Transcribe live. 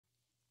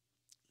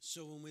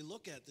So when we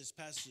look at this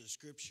passage of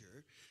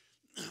Scripture,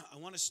 I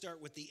want to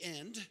start with the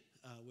end,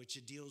 which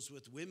it deals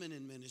with women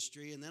in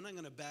ministry, and then I'm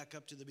going to back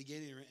up to the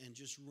beginning and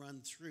just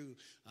run through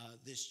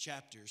this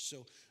chapter.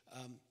 So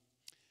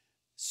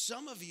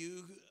some of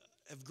you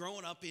have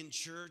grown up in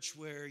church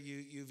where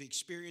you've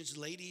experienced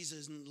ladies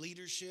in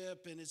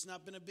leadership, and it's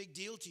not been a big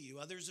deal to you.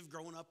 Others have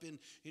grown up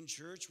in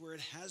church where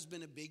it has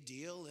been a big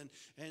deal,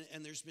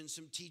 and there's been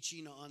some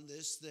teaching on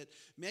this that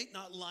may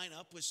not line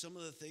up with some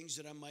of the things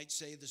that I might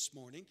say this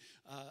morning.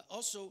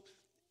 Also,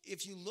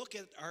 if you look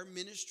at our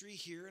ministry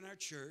here in our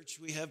church,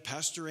 we have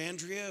Pastor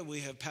Andrea, we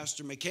have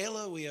Pastor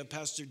Michaela, we have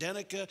Pastor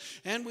Denica,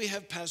 and we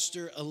have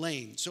Pastor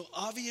Elaine. So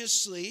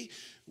obviously,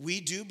 we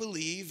do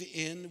believe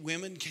in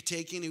women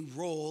taking a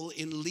role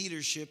in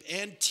leadership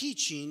and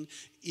teaching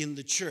in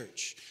the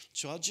church.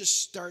 So I'll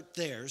just start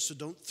there, so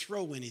don't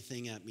throw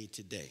anything at me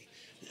today.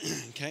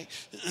 Okay?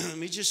 Let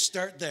me just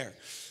start there.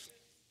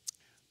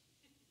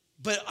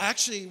 But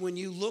actually, when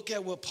you look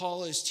at what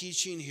Paul is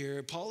teaching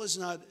here, Paul is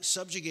not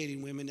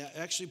subjugating women.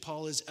 Actually,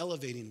 Paul is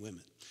elevating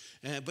women.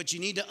 But you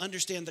need to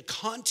understand the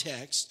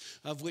context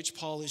of which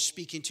Paul is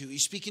speaking to.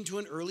 He's speaking to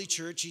an early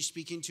church. He's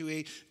speaking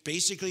to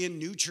basically a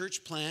new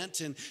church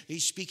plant. And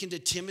he's speaking to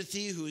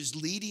Timothy, who is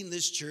leading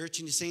this church.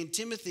 And he's saying,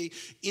 Timothy,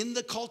 in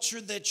the culture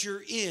that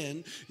you're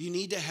in, you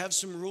need to have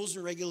some rules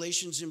and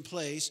regulations in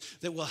place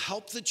that will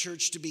help the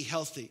church to be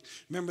healthy.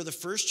 Remember, the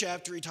first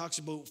chapter, he talks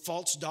about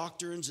false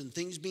doctrines and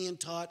things being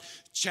taught.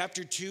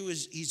 Chapter 2,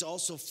 he's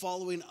also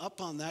following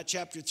up on that.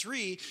 Chapter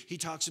 3, he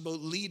talks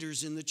about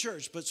leaders in the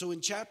church. But so in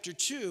chapter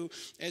 2,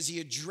 as he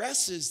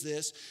addresses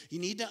this, you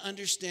need to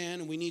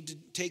understand, and we need to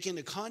take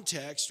into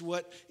context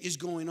what is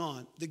going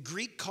on. The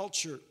Greek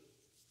culture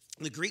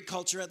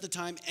at the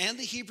time and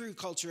the Hebrew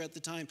culture at the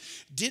time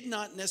did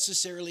not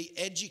necessarily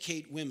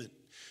educate women.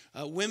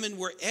 Women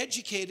were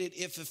educated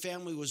if a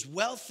family was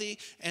wealthy,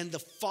 and the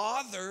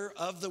father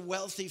of the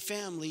wealthy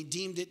family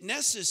deemed it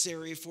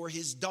necessary for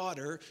his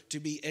daughter to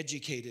be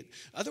educated.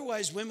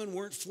 Otherwise, women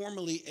weren't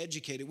formally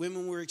educated.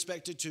 Women were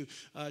expected to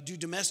do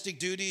domestic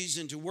duties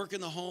and to work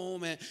in the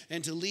home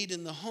and to lead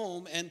in the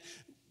home,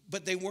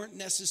 but they weren't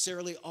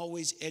necessarily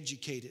always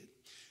educated.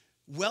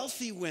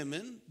 Wealthy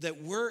women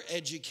that were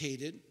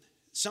educated,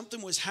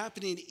 something was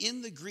happening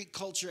in the Greek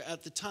culture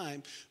at the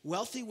time.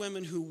 Wealthy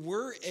women who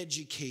were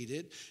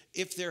educated,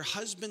 if their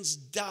husbands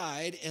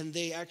died and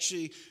they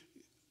actually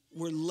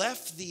were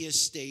left the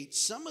estate,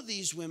 some of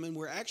these women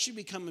were actually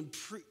becoming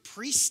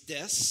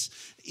priestess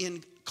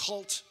in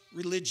cult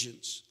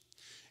religions.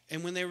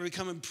 And when they were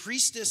becoming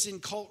priestess in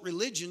cult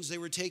religions, they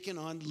were taking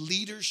on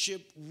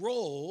leadership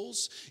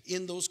roles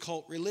in those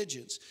cult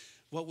religions.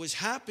 What was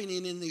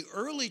happening in the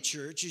early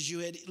church is you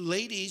had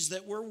ladies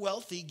that were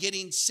wealthy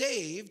getting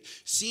saved,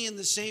 seeing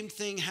the same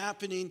thing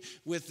happening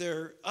with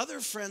their other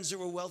friends that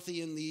were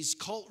wealthy in these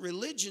cult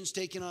religions,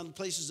 taking on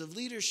places of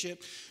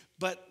leadership,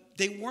 but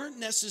they weren't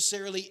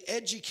necessarily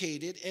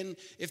educated. And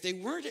if they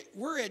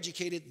were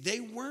educated,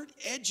 they weren't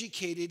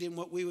educated in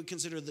what we would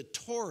consider the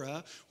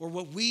Torah, or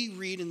what we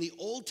read in the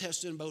Old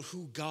Testament about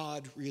who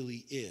God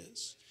really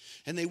is.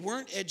 And they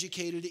weren't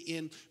educated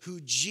in who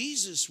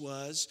Jesus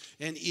was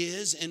and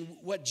is and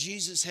what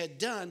Jesus had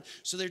done.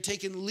 So they're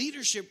taking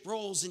leadership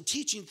roles and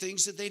teaching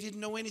things that they didn't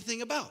know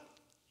anything about.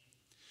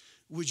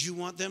 Would you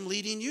want them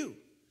leading you?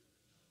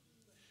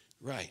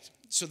 Right.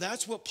 So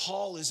that's what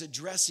Paul is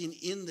addressing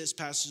in this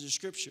passage of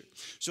Scripture.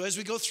 So as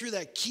we go through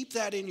that, keep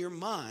that in your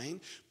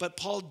mind. But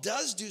Paul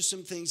does do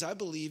some things, I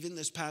believe, in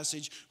this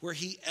passage where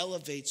he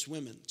elevates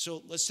women.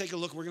 So let's take a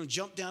look. We're going to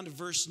jump down to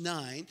verse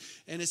 9.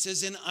 And it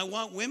says, and I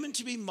want women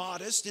to be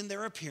modest in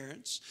their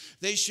appearance.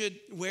 They should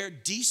wear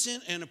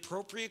decent and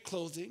appropriate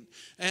clothing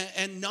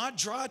and not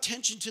draw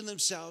attention to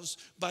themselves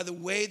by the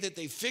way that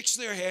they fix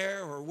their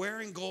hair or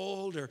wearing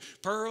gold or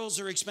pearls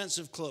or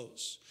expensive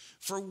clothes.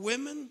 For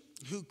women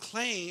who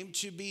claim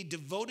to be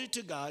devoted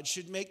to God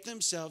should make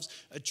themselves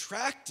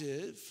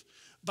attractive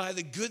by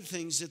the good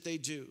things that they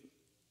do.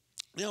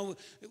 You know,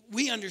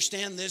 we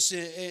understand this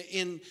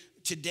in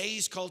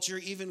today's culture,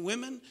 even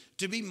women,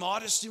 to be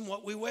modest in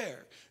what we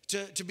wear,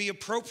 to be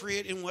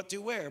appropriate in what they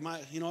wear.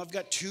 I've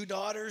got two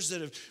daughters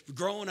that have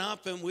grown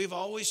up, and we've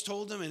always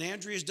told them, and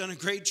Andrea's done a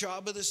great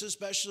job of this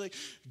especially,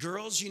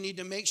 girls, you need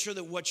to make sure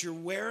that what you're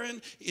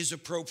wearing is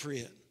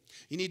appropriate.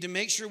 You need to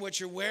make sure what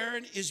you're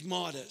wearing is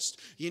modest.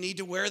 You need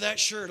to wear that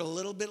shirt a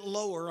little bit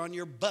lower on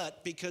your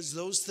butt because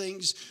those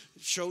things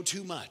show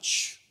too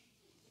much.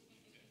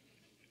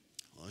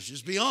 Well, let's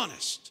just be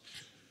honest.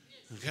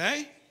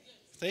 Okay?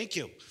 Thank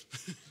you.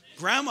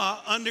 Grandma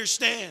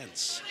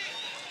understands.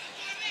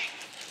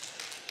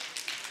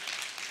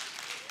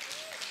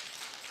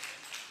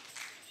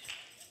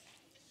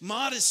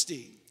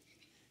 Modesty.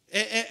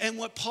 And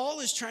what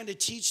Paul is trying to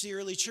teach the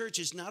early church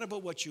is not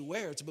about what you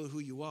wear, it's about who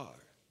you are.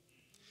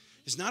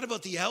 It's not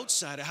about the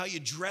outside or how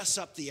you dress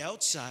up the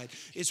outside.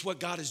 It's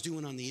what God is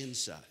doing on the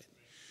inside.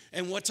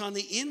 And what's on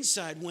the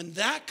inside, when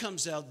that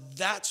comes out,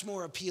 that's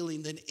more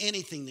appealing than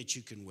anything that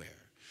you can wear.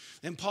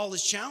 And Paul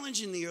is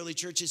challenging the early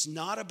church. It's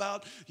not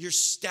about your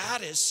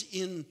status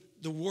in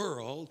the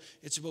world.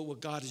 It's about what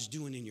God is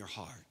doing in your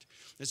heart.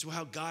 That's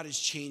how God is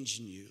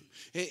changing you.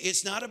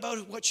 It's not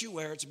about what you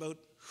wear, it's about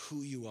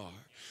who you are.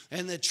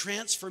 And the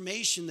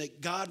transformation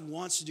that God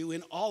wants to do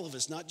in all of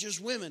us, not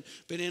just women,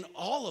 but in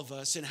all of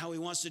us, and how he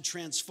wants to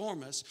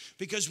transform us,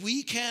 because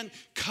we can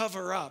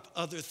cover up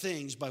other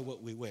things by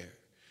what we wear,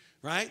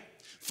 right?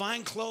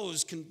 Fine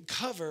clothes can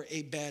cover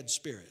a bad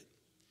spirit.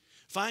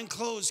 Fine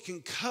clothes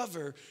can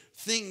cover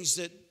things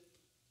that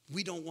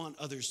we don't want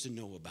others to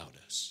know about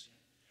us.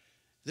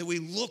 That we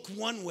look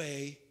one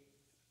way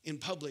in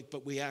public,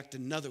 but we act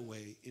another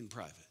way in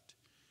private.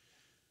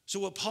 So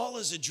what Paul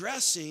is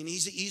addressing,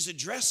 he's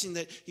addressing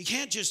that you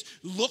can't just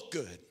look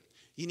good.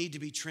 You need to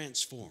be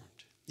transformed.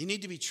 You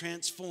need to be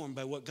transformed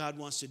by what God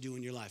wants to do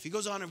in your life. He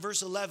goes on in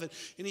verse 11,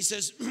 and he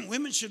says,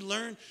 women should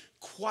learn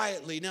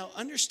quietly. Now,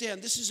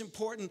 understand, this is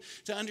important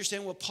to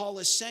understand what Paul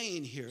is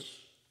saying here.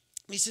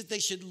 He said they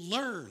should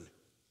learn.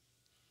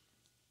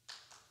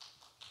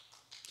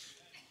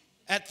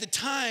 At the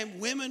time,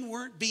 women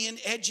weren't being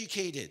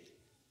educated.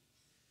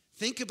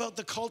 Think about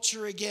the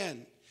culture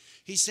again.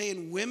 He's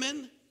saying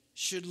women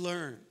should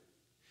learn.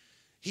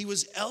 He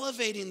was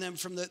elevating them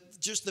from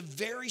just the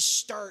very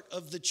start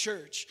of the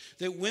church,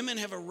 that women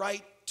have a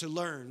right to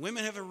learn.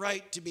 Women have a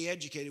right to be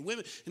educated.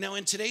 Women. Now,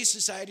 in today's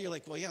society, you're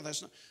like, well, yeah,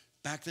 that's not.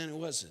 Back then it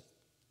wasn't.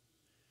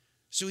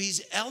 So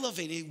he's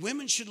elevating.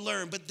 Women should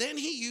learn. But then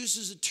he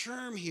uses a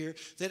term here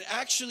that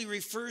actually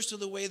refers to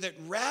the way that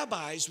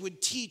rabbis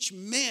would teach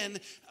men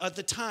at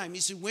the time. He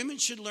said women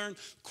should learn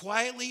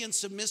quietly and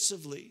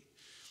submissively.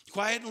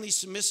 Quietly,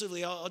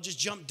 submissively, I'll just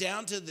jump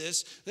down to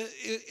this.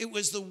 It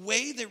was the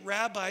way that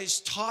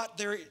rabbis taught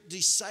their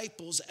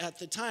disciples at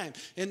the time.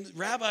 And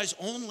rabbis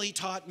only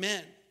taught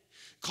men.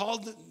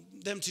 Called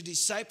them to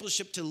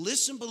discipleship to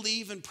listen,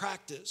 believe, and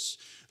practice.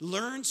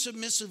 Learn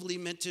submissively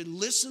meant to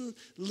listen,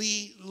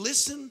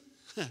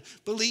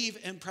 believe,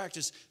 and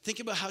practice. Think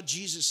about how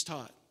Jesus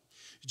taught.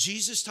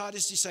 Jesus taught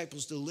his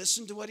disciples to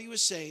listen to what he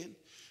was saying.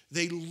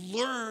 They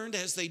learned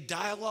as they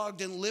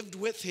dialogued and lived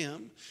with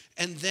him,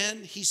 and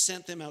then he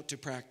sent them out to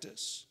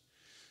practice.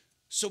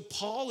 So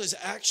Paul is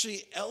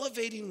actually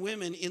elevating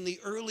women in the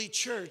early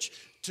church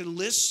to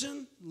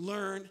listen,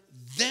 learn,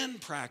 then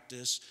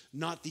practice,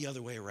 not the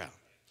other way around.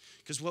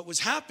 Because what was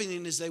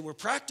happening is they were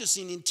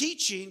practicing and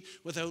teaching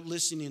without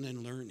listening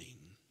and learning.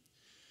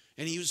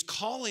 And he was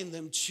calling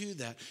them to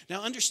that.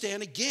 Now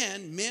understand,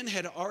 again, men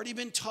had already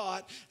been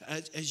taught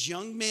as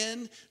young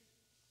men,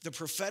 the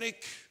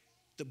prophetic,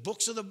 the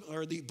books of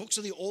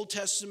the Old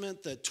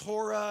Testament, the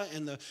Torah,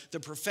 and the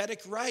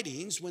prophetic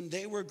writings when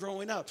they were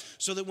growing up.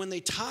 So that when they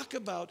talk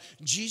about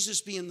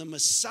Jesus being the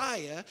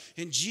Messiah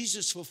and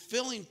Jesus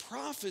fulfilling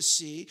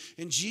prophecy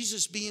and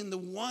Jesus being the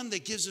one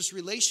that gives us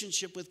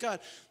relationship with God,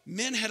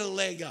 men had a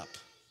leg up.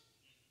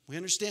 We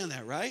understand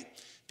that, right?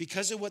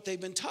 Because of what they've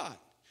been taught.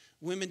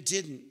 Women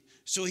didn't.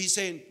 So he's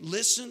saying,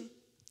 listen,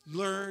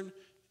 learn,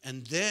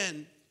 and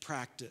then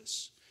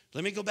practice.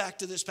 Let me go back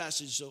to this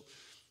passage. So,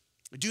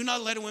 do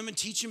not let a woman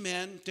teach a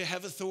man to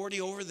have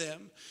authority over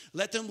them.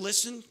 Let them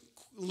listen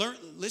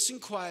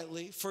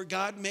quietly, for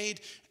God made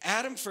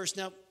Adam first.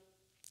 Now,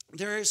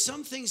 there are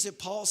some things that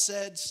Paul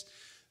says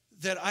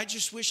that I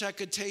just wish I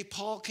could say,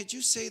 Paul, could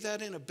you say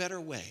that in a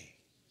better way?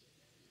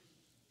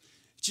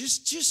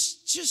 Just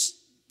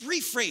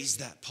rephrase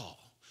that, Paul.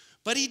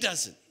 But he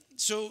doesn't.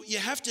 So you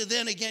have to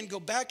then again go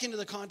back into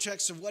the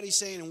context of what he's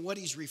saying and what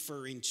he's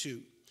referring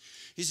to.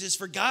 He says,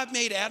 for God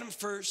made Adam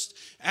first,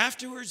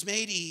 afterwards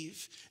made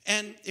Eve,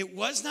 and it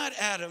was not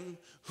Adam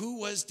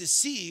who was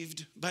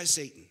deceived by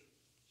Satan.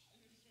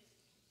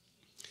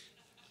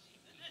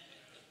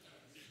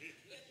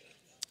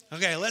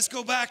 Okay, let's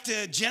go back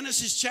to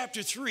Genesis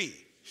chapter 3.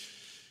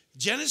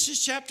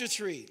 Genesis chapter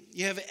 3,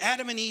 you have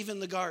Adam and Eve in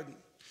the garden,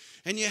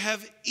 and you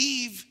have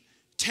Eve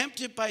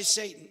tempted by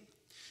Satan.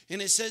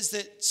 And it says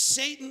that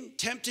Satan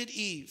tempted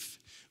Eve.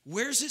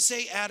 Where does it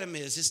say Adam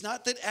is? It's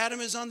not that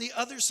Adam is on the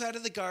other side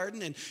of the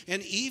garden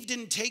and Eve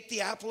didn't take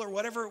the apple or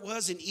whatever it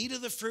was and eat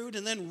of the fruit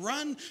and then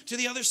run to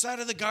the other side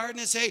of the garden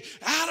and say,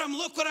 Adam,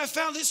 look what I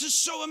found. This is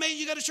so amazing.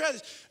 You got to try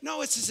this.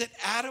 No, it says that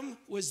Adam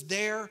was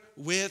there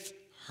with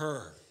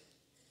her.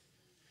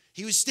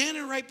 He was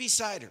standing right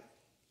beside her.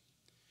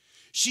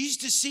 She's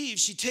deceived.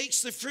 She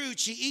takes the fruit.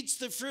 She eats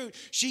the fruit.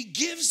 She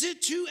gives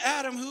it to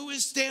Adam, who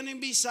is standing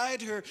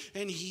beside her,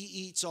 and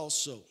he eats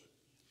also.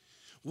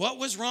 What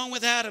was wrong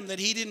with Adam that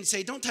he didn't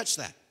say, don't touch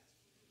that?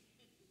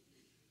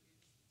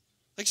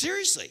 Like,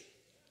 seriously.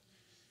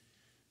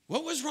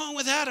 What was wrong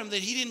with Adam that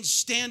he didn't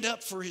stand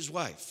up for his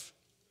wife?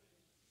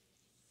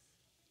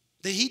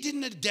 That he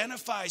didn't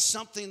identify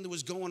something that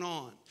was going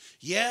on.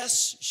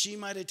 Yes, she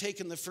might have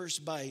taken the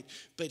first bite,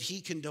 but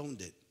he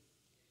condoned it.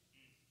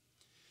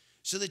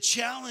 So the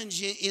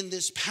challenge in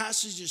this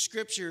passage of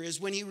Scripture is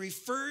when he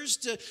refers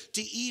to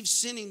Eve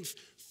sinning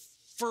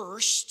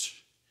first,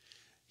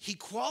 he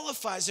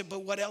qualifies it,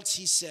 but what else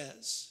he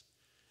says.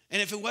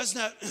 And if it was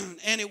not,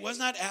 and it was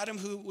not Adam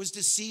who was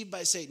deceived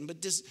by Satan,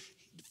 but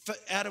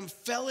Adam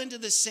fell into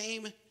the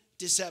same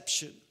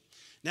deception.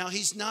 Now,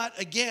 he's not,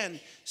 again,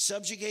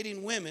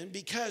 subjugating women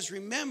because,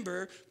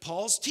 remember,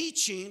 Paul's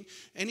teaching,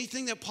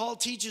 anything that Paul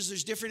teaches,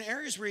 there's different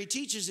areas where he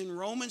teaches in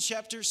Romans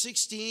chapter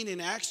 16, in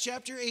Acts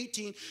chapter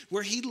 18,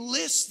 where he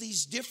lists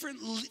these different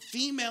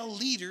female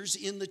leaders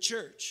in the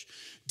church,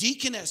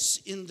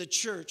 deaconess in the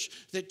church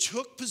that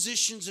took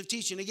positions of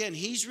teaching. Again,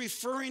 he's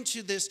referring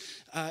to this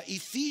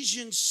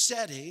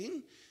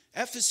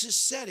Ephesus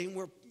setting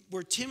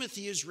where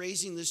Timothy is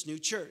raising this new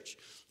church.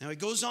 Now, it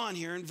goes on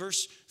here in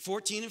verse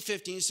 14 and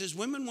 15. It says,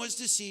 women was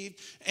deceived,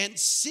 and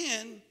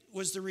sin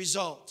was the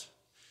result.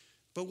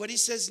 But what he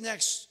says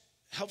next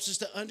helps us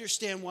to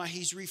understand why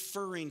he's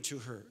referring to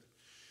her.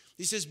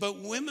 He says, but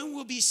women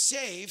will be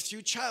saved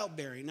through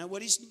childbearing. Now,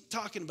 what he's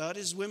talking about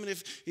is women,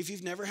 if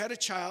you've never had a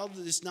child,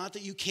 it's not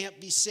that you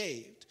can't be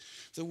saved.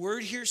 The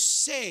word here,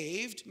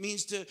 saved,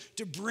 means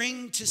to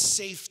bring to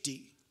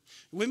safety.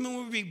 Women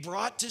will be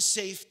brought to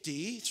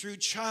safety through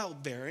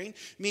childbearing,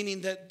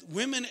 meaning that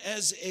women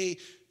as a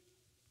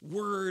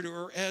word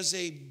or as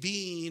a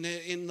being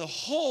in the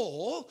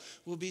whole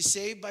will be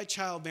saved by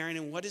childbearing.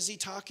 And what is he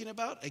talking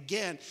about?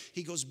 Again,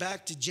 he goes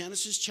back to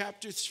Genesis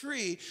chapter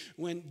 3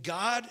 when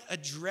God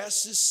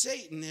addresses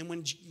Satan. And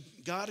when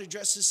God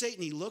addresses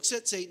Satan, he looks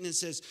at Satan and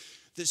says,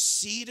 the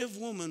seed of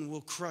woman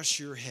will crush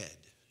your head.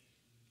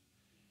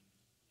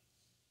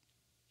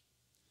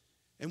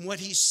 And what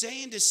he's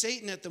saying to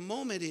Satan at the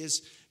moment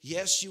is,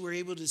 yes, you were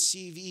able to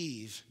deceive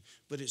Eve,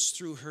 but it's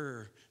through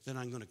her that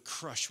I'm going to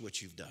crush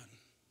what you've done.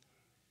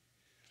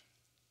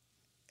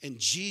 And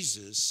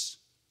Jesus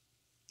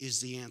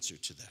is the answer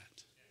to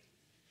that.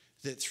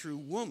 That through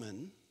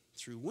women,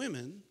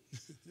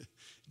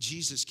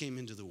 Jesus came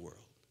into the world.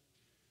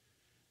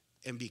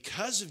 And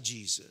because of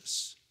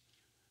Jesus,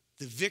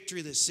 the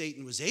victory that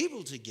Satan was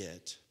able to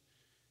get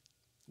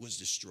was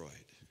destroyed.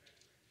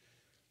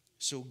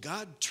 So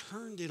God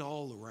turned it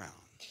all around.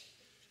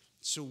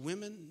 So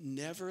women,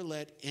 never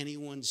let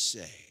anyone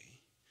say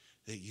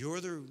that you're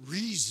the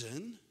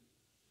reason,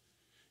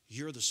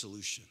 you're the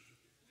solution.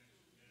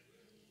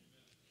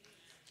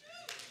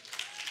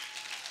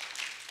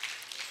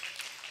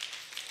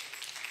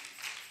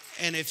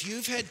 And if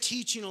you've had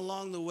teaching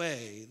along the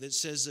way that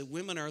says that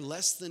women are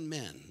less than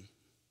men,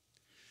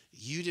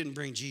 you didn't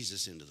bring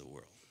Jesus into the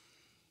world.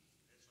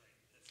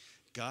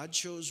 God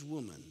chose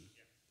woman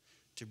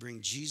to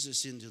bring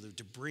Jesus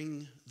to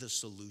bring the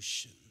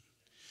solution.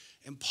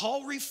 And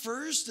Paul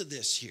refers to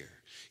this here.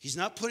 He's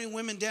not putting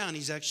women down.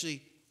 He's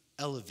actually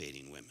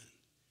elevating women.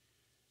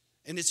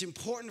 And it's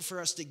important for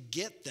us to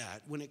get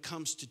that when it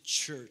comes to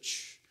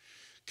church,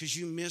 because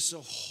you miss a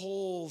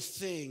whole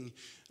thing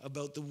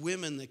about the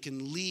women that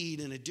can lead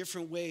in a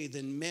different way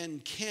than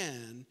men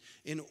can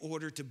in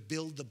order to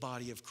build the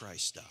body of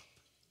Christ up.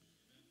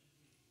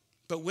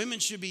 But women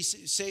should be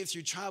saved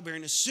through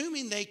childbearing,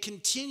 assuming they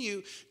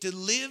continue to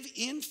live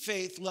in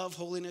faith, love,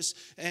 holiness,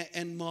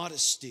 and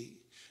modesty.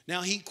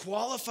 Now, he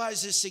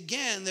qualifies this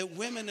again, that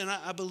women, and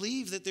I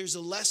believe that there's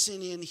a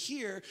lesson in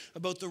here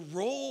about the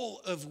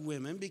role of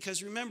women,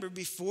 because remember,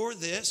 before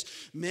this,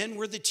 men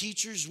were the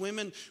teachers,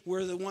 women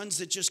were the ones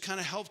that just kind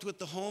of helped with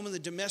the home and the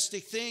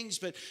domestic things.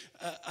 But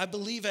I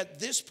believe at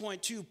this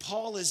point, too,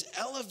 Paul is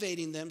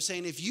elevating them,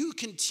 saying, if you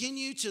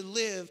continue to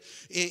live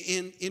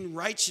in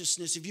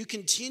righteousness, if you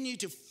continue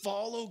to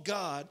follow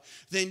God,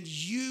 then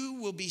you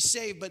will be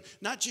saved. But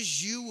not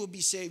just you will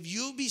be saved,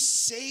 you'll be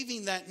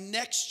saving that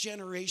next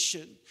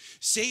generation.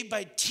 Saved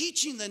by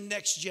teaching the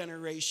next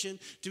generation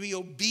to be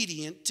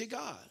obedient to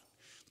God.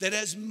 That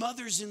as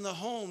mothers in the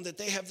home, that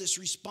they have this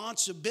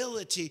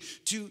responsibility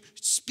to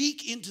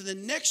speak into the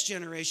next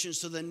generation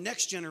so the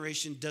next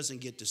generation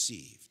doesn't get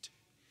deceived.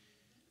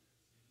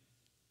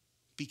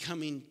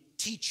 Becoming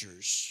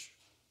teachers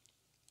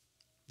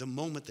the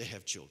moment they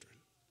have children.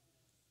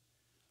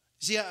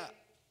 See,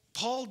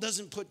 Paul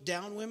doesn't put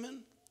down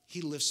women,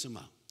 he lifts them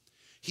up.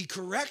 He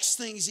corrects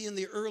things in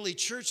the early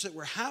church that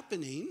were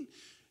happening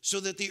so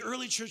that the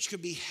early church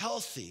could be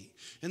healthy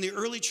and the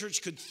early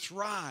church could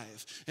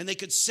thrive and they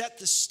could set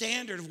the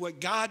standard of what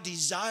God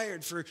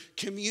desired for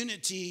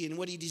community and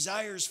what he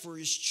desires for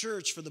his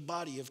church, for the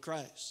body of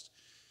Christ.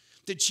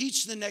 To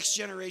teach the next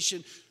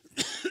generation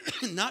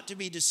not to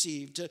be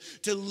deceived,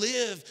 to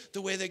live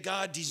the way that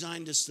God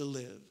designed us to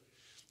live.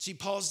 See,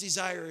 Paul's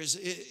desire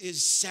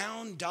is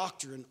sound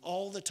doctrine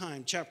all the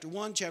time. Chapter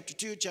 1, chapter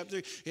 2,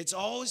 chapter 3. It's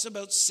always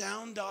about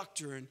sound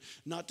doctrine,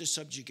 not to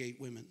subjugate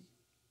women.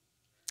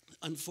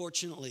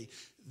 Unfortunately,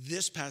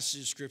 this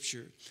passage of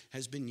Scripture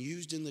has been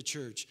used in the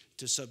church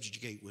to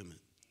subjugate women.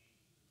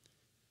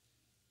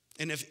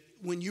 And if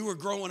when you were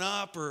growing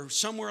up or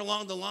somewhere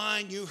along the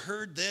line you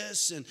heard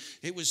this and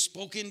it was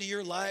spoken to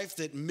your life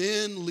that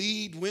men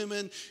lead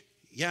women,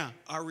 yeah,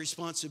 our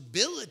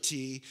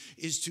responsibility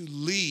is to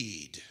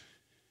lead.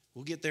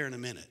 We'll get there in a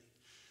minute.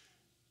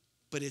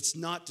 But it's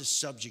not to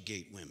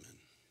subjugate women.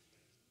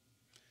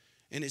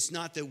 And it's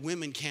not that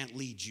women can't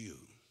lead you.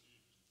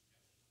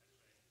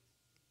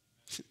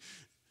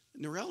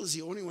 Norell is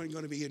the only one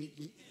going to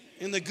be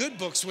in the good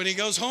books when he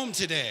goes home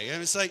today.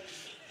 And it's like,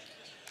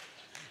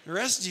 the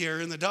rest of you are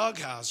in the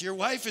doghouse. Your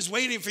wife is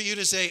waiting for you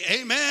to say,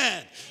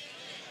 amen.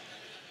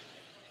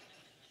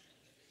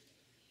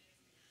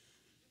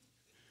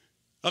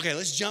 Okay,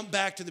 let's jump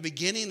back to the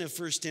beginning of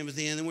 1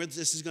 Timothy, and then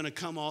this is going to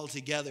come all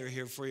together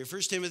here for you.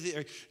 1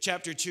 Timothy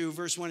chapter 2,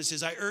 verse 1, it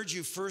says, I urge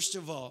you, first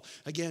of all,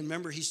 again,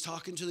 remember, he's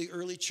talking to the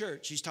early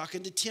church. He's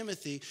talking to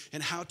Timothy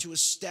and how to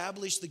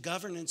establish the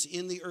governance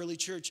in the early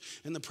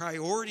church and the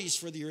priorities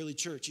for the early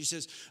church. He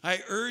says, I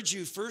urge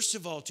you, first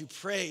of all, to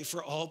pray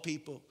for all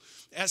people.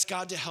 Ask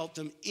God to help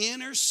them.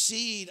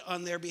 Intercede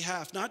on their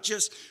behalf. Not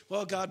just,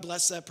 well, God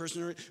bless that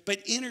person, but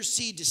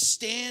intercede, to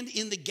stand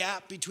in the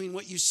gap between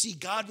what you see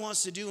God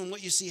wants to do and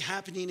what you see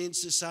happening in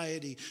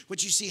society,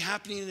 what you see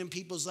happening in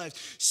people's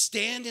lives.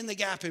 Stand in the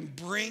gap and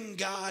bring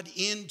God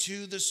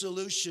into the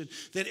solution,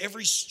 that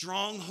every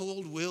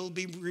stronghold will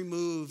be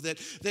removed,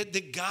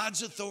 that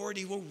God's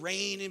authority will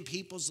reign in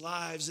people's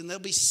lives and they'll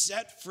be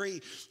set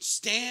free.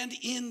 Stand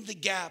in the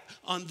gap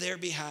on their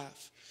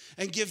behalf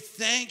and give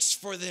thanks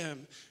for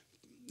them.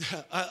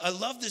 I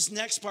love this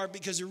next part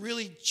because it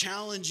really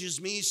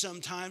challenges me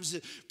sometimes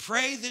to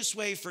pray this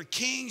way for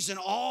kings and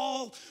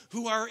all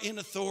who are in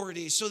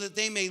authority, so that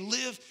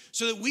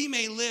we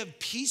may live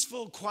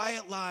peaceful,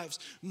 quiet lives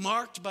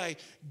marked by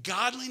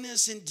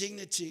godliness and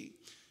dignity.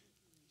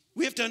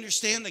 We have to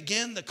understand,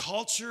 again, the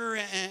culture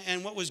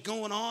and what was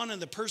going on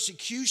and the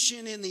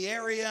persecution in the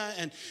area.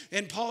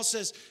 And Paul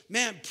says,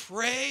 man,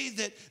 pray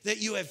that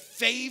you have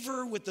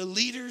favor with the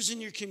leaders in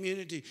your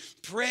community.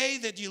 Pray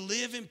that you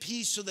live in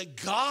peace so the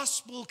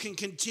gospel can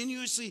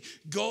continuously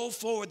go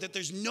forward, that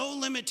there's no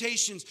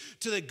limitations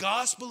to the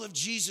gospel of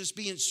Jesus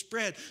being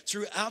spread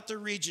throughout the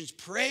regions.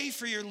 Pray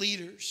for your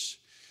leaders.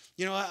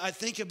 You know, I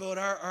think about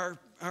our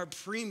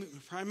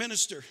prime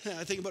minister.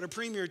 I think about our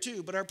premier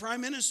too, but our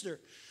prime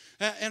minister.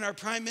 And our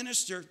prime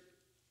minister,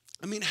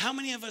 I mean, how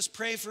many of us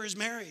pray for his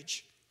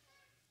marriage?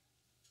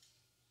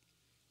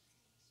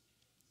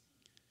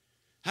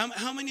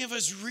 How many of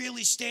us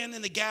really stand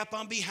in the gap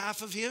on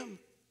behalf of him?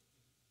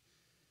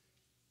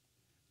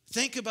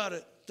 Think about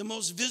it. The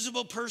most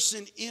visible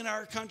person in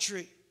our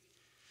country,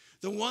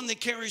 the one that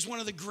carries one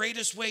of the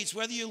greatest weights,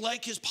 whether you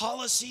like his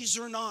policies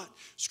or not.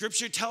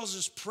 Scripture tells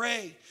us,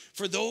 pray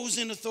for those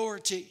in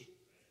authority.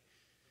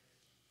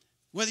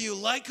 Whether you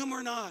like him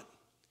or not.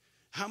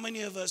 How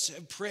many of us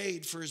have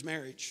prayed for his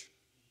marriage?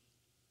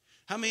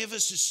 How many of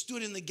us have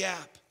stood in the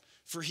gap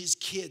for his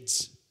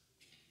kids?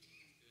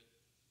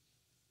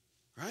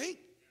 Right?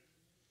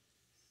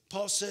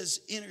 Paul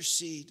says,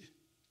 intercede.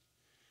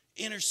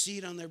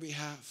 Intercede on their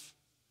behalf.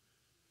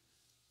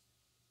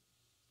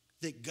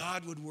 That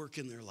God would work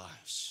in their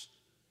lives.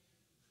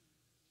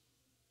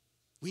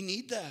 We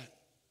need that.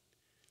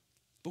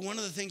 But one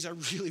of the things I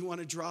really want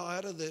to draw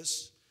out of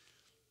this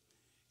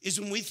is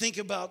when we think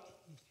about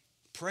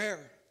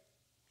prayer,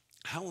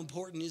 how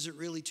important is it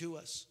really to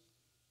us?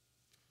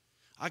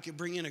 I could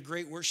bring in a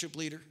great worship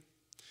leader.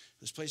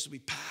 This place will be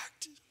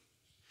packed.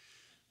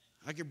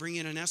 I could bring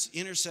in an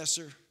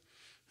intercessor,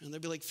 and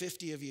there'd be like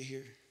 50 of you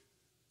here.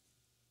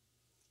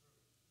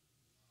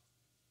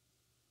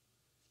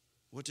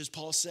 What does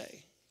Paul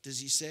say?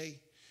 Does he say,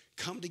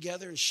 come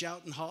together and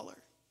shout and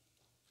holler?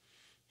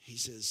 He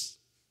says,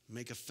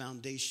 make a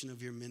foundation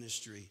of your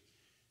ministry,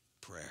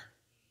 prayer.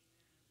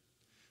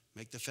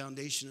 Make the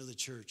foundation of the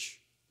church,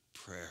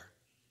 prayer.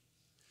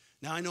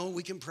 Now, I know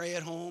we can pray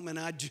at home, and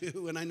I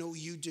do, and I know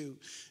you do.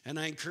 And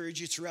I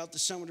encourage you throughout the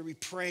summer to be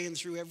praying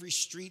through every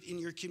street in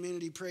your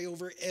community. Pray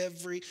over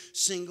every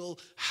single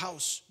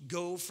house.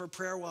 Go for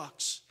prayer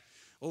walks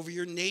over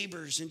your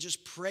neighbors and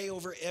just pray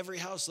over every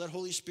house. Let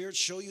Holy Spirit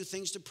show you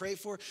things to pray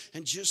for,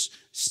 and just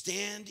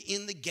stand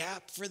in the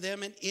gap for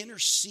them and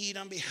intercede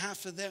on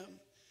behalf of them.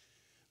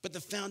 But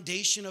the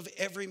foundation of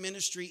every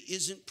ministry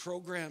isn't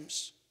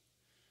programs.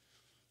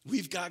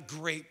 We've got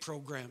great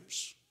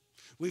programs.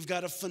 We've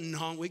got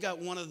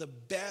one of the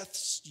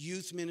best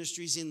youth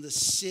ministries in the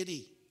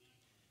city,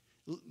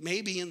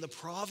 maybe in the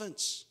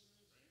province.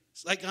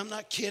 It's like, I'm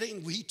not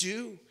kidding, we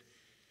do.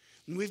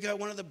 And we've got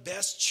one of the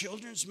best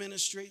children's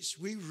ministries,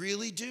 we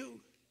really do.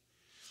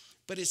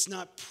 But it's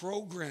not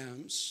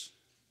programs,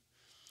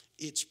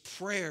 it's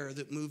prayer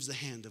that moves the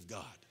hand of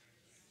God.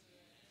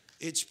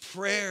 It's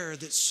prayer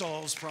that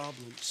solves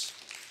problems.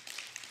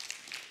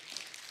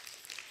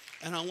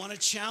 And I want to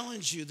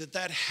challenge you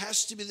that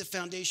has to be the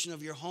foundation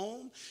of your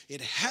home.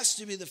 It has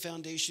to be the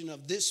foundation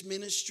of this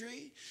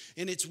ministry.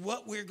 And it's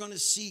what we're going to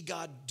see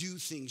God do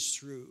things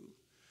through.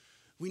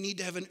 We need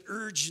to have an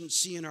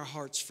urgency in our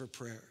hearts for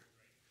prayer.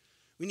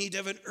 We need to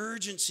have an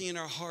urgency in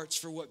our hearts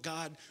for what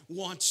God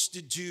wants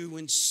to do,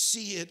 and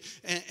see it,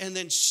 and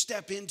then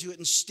step into it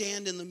and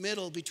stand in the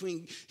middle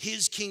between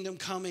his kingdom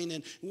coming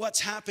and what's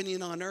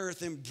happening on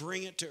earth, and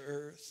bring it to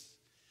earth.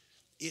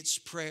 It's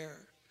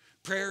prayer.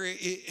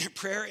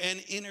 Prayer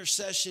and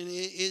intercession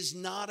is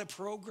not a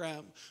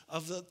program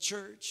of the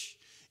church.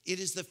 It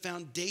is the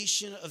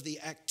foundation of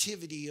the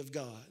activity of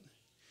God.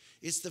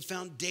 It's the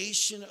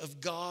foundation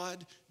of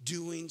God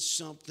doing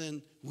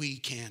something we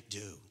can't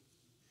do.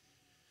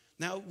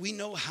 Now, we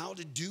know how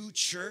to do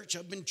church.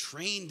 I've been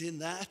trained in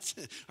that.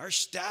 Our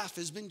staff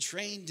has been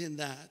trained in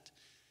that.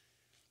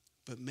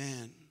 But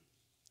man,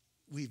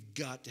 we've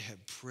got to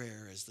have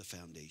prayer as the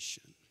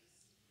foundation.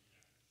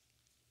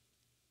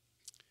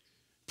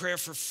 Prayer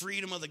for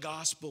freedom of the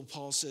gospel,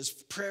 Paul says.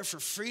 Prayer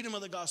for freedom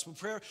of the gospel.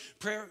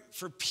 Prayer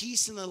for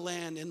peace in the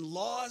land and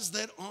laws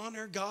that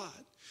honor God.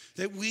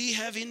 That we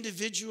have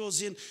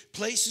individuals in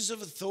places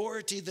of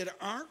authority that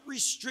aren't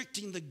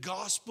restricting the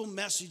gospel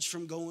message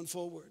from going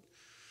forward.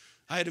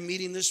 I had a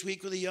meeting this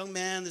week with a young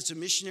man that's a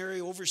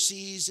missionary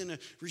overseas in a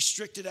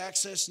restricted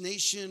access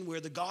nation where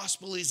the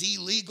gospel is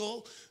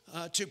illegal.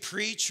 To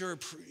preach or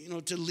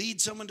to lead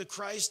someone to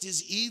Christ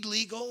is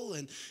illegal,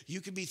 and you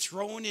could be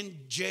thrown in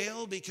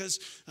jail because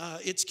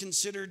it's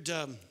considered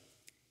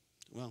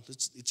well,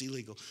 it's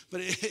illegal,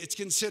 but it's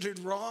considered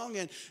wrong.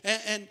 And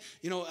I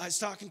was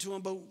talking to him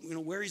about,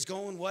 where he's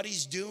going, what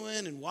he's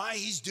doing, and why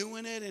he's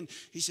doing it. And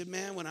he said,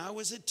 man, when I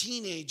was a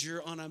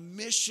teenager on a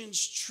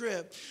missions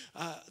trip,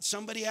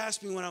 somebody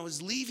asked me when I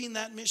was leaving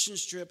that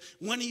missions trip,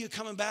 when are you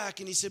coming back?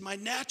 And he said, my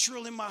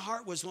natural in my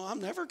heart was, well,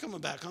 I'm never coming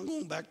back. I'm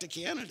going back to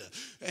Canada.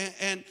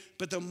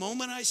 But the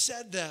moment I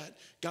said that,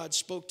 God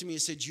spoke to me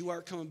and said, you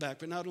are coming back.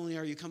 But not only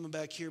are you coming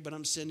back here, but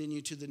I'm sending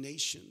you to the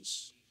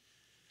nations.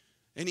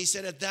 And he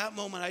said, at that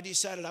moment, I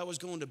decided I was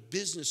going to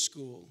business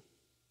school,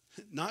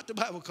 not to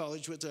Bible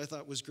college, which I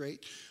thought was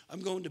great.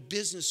 I'm going to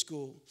business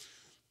school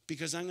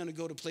because I'm going to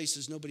go to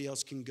places nobody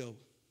else can go.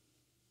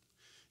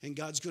 And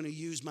God's going to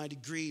use my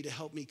degree to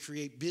help me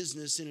create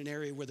business in an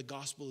area where the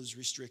gospel is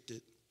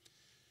restricted.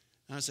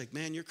 And I was like,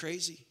 man, you're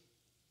crazy.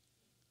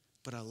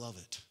 But I love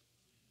it.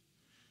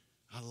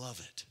 I love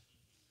it.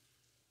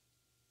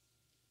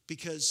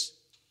 Because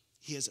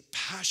he has a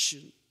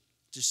passion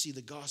to see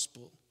the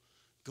gospel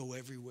go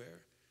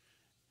everywhere.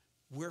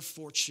 We're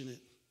fortunate.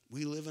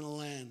 We live in a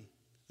land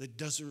that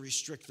doesn't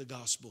restrict the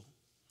gospel.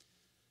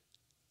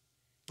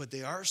 But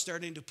they are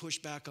starting to push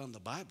back on the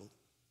Bible.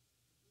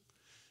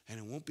 And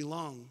it won't be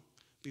long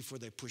before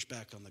they push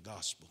back on the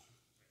gospel.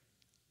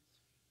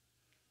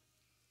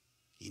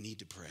 You need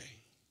to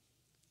pray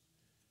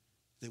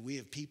that we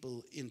have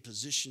people in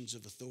positions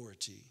of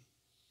authority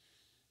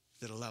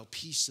that allow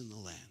peace in the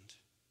land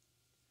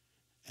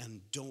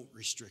and don't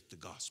restrict the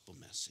gospel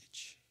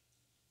message.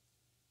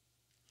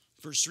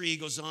 Verse 3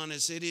 goes on and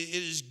says, it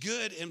is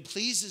good and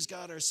pleases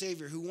God our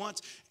Savior, who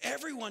wants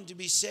everyone to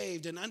be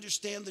saved and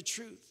understand the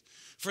truth.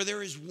 For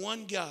there is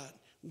one God,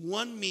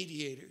 one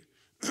mediator,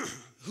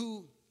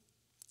 who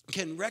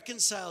can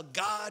reconcile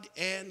God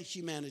and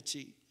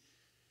humanity.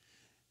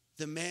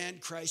 The man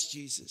Christ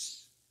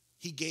Jesus.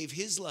 He gave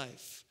his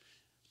life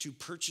to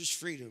purchase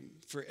freedom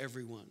for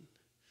everyone.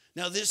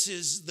 Now, this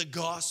is the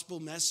gospel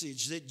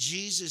message that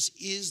Jesus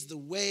is the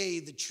way,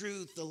 the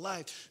truth, the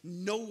life.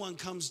 No one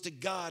comes to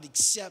God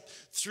except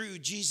through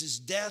Jesus'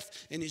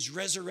 death and his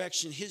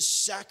resurrection, his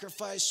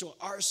sacrifice so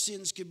our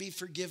sins could be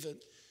forgiven.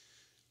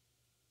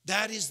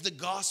 That is the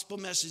gospel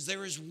message.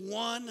 There is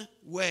one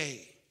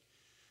way.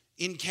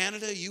 In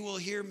Canada, you will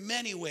hear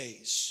many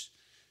ways,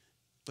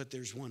 but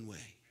there's one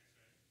way.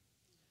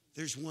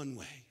 There's one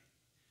way,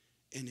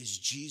 and it's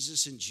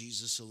Jesus and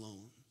Jesus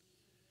alone.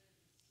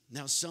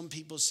 Now, some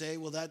people say,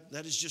 well,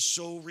 that is just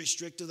so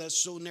restrictive, that's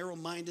so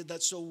narrow-minded,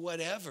 that's so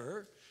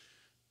whatever.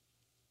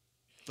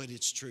 But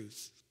it's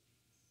truth.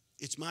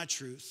 It's my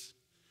truth.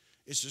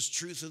 It's the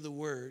truth of the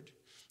word.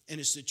 And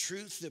it's the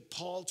truth that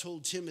Paul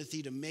told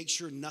Timothy to make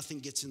sure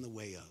nothing gets in the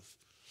way of.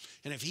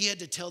 And if he had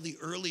to tell the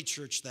early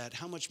church that,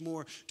 how much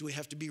more do we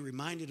have to be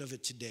reminded of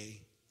it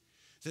today?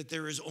 That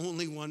there is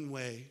only one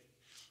way.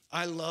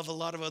 I love a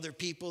lot of other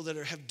people that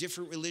have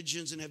different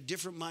religions and have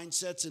different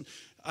mindsets, and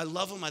I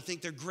love them. I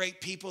think they're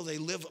great people. They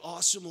live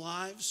awesome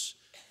lives,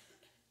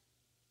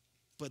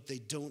 but they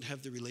don't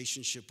have the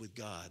relationship with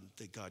God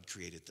that God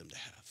created them to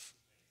have.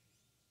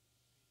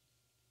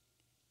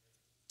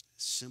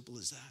 As simple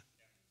as that.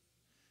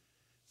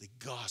 The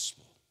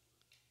gospel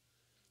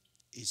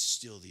is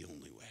still the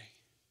only way.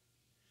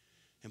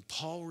 And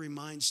Paul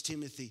reminds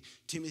Timothy,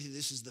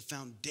 this is the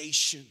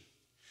foundation.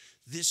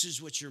 This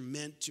is what you're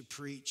meant to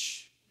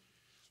preach.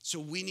 So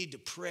we need to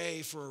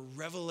pray for a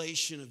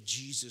revelation of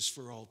Jesus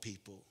for all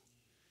people.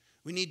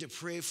 We need to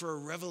pray for a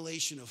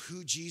revelation of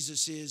who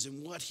Jesus is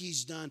and what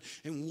he's done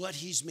and what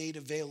he's made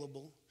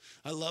available.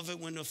 I love it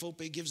when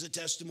Afope gives a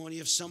testimony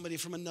of somebody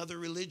from another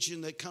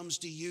religion that comes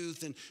to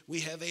youth, and we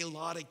have a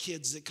lot of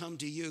kids that come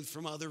to youth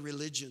from other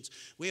religions.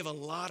 We have a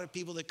lot of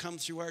people that come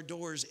through our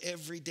doors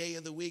every day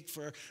of the week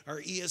for our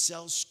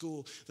ESL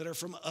school that are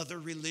from other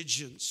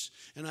religions.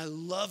 And I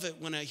love it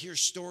when I hear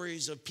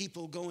stories of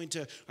people going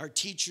to our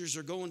teachers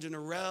or going to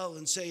Narelle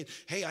and saying,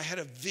 hey, I had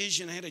a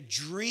vision, I had a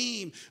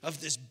dream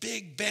of this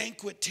big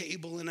banquet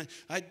table, and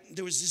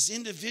there was this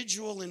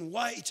individual in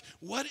white.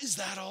 What is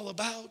that all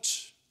about?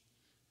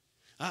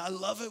 I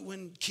love it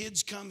when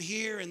kids come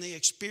here and they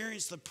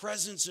experience the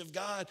presence of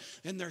God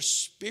and their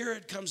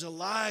spirit comes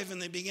alive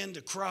and they begin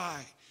to cry.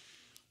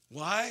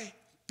 Why?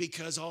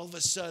 Because all of a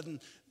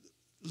sudden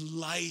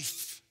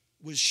life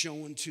was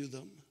shown to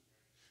them.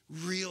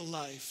 Real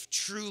life,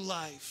 true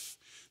life.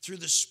 Through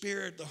the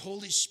Spirit, the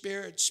Holy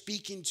Spirit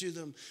speaking to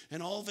them.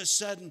 And all of a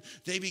sudden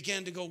they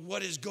began to go,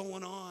 what is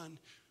going on?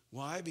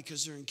 Why?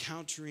 Because they're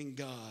encountering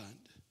God.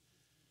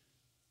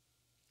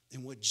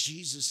 And what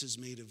Jesus has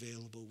made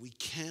available. We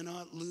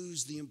cannot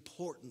lose the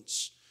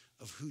importance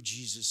of who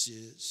Jesus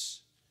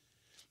is.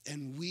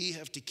 And we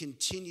have to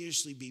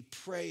continuously be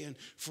praying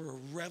for a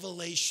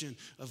revelation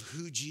of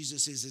who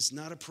Jesus is. It's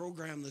not a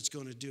program that's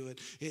going to do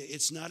it.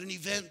 It's not an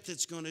event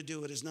that's going to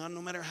do it. It's not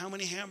no matter how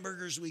many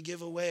hamburgers we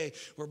give away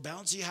or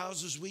bouncy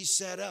houses we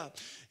set up.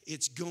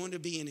 It's going to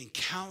be an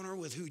encounter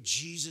with who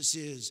Jesus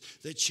is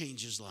that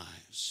changes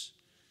lives.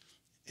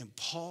 And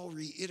Paul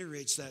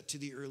reiterates that to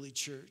the early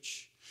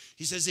church.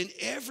 He says, in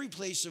every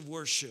place of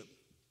worship.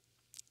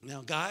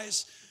 Now,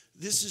 guys,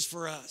 this is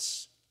for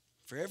us.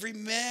 For every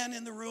man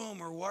in the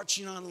room or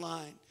watching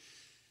online,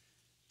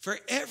 for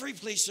every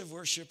place of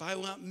worship, I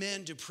want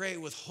men to pray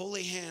with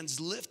holy hands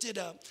lifted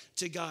up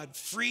to God,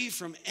 free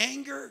from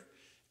anger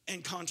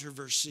and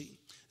controversy.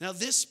 Now,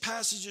 this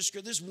passage of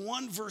scripture, this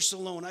one verse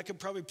alone, I could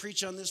probably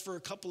preach on this for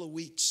a couple of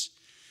weeks.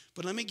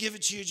 But let me give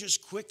it to you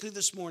just quickly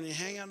this morning.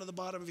 Hang on to the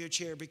bottom of your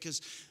chair because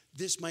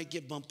this might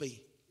get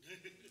bumpy.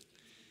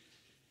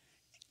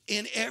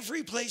 In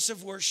every place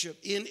of worship,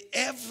 in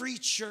every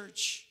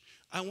church,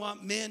 I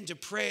want men to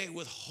pray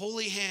with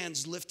holy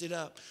hands lifted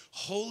up.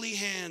 Holy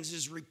hands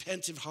is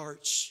repentant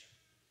hearts.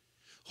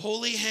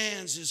 Holy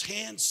hands is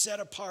hands set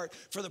apart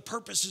for the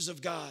purposes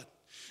of God.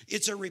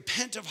 It's a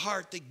repentant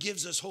heart that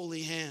gives us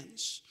holy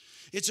hands.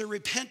 It's a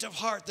repentant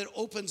heart that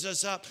opens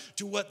us up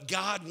to what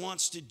God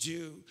wants to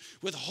do.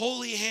 With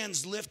holy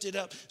hands lifted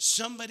up,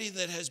 somebody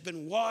that has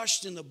been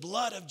washed in the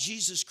blood of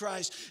Jesus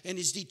Christ and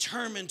is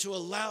determined to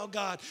allow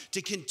God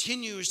to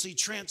continuously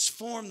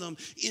transform them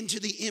into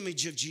the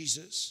image of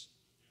Jesus.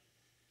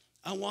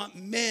 I want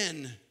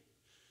men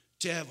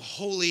to have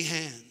holy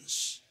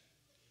hands.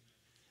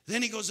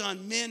 Then he goes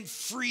on, men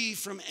free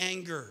from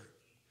anger.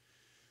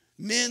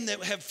 Men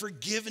that have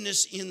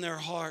forgiveness in their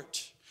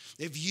heart.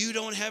 If you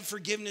don't have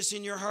forgiveness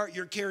in your heart,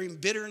 you're carrying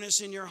bitterness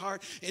in your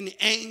heart, and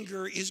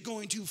anger is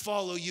going to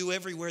follow you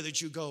everywhere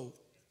that you go.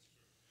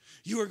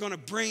 You are going to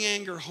bring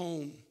anger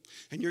home,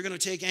 and you're going to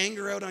take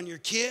anger out on your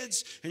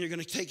kids, and you're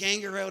going to take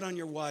anger out on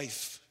your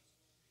wife.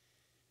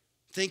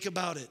 Think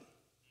about it.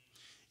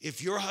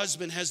 If your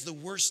husband has the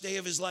worst day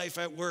of his life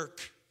at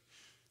work,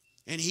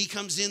 and he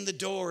comes in the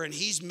door and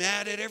he's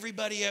mad at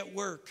everybody at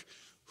work,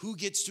 who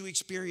gets to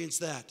experience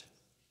that?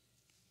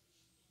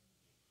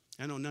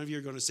 I know none of you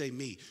are going to say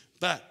me,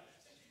 but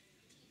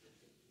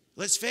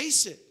let's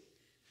face it.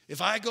 If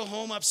I go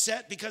home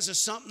upset because of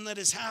something that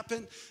has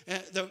happened,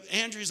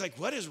 Andrew's like,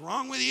 what is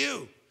wrong with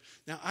you?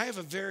 Now, I have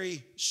a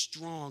very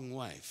strong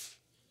wife.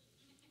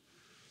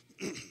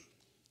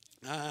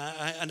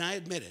 And I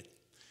admit it.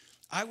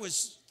 I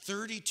was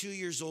 32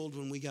 years old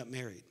when we got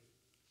married.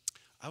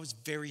 I was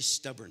very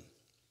stubborn.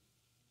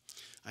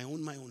 I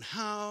owned my own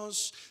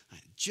house, I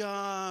had a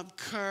job,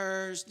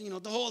 cars,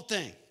 the whole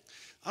thing.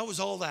 I was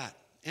all that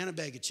and a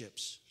bag of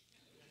chips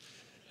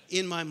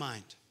in my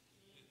mind.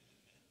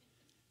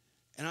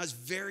 And I was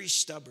very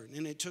stubborn,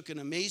 and it took an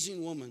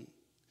amazing woman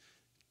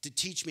to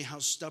teach me how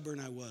stubborn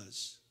I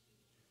was.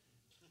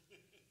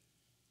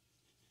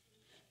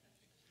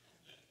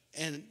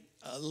 And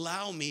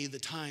allow me the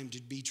time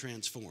to be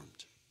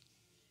transformed.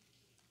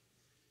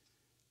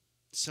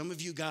 Some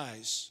of you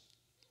guys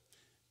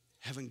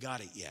haven't got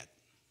it yet.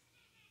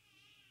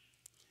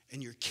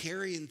 And you're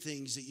carrying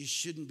things that you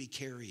shouldn't be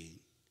carrying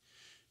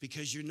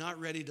because you're not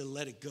ready to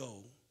let it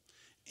go.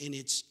 And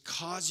it's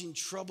causing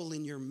trouble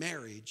in your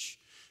marriage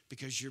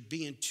because you're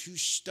being too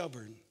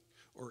stubborn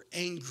or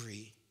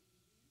angry.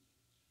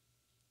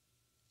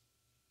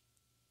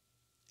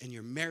 And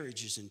your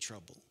marriage is in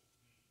trouble.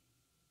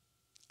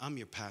 I'm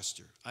your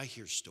pastor. I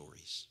hear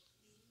stories.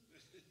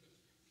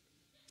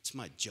 It's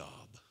my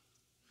job.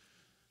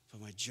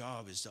 But my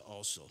job is to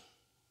also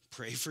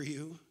pray for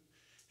you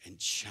and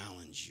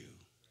challenge you.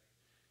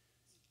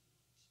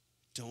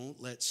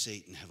 Don't let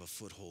Satan have a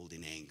foothold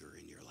in anger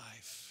in your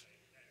life.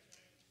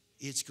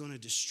 It's going to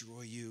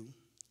destroy you,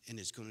 and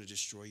it's going to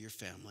destroy your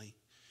family.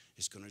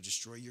 It's going to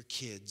destroy your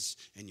kids,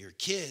 and your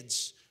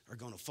kids are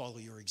going to follow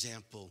your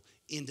example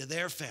into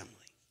their family.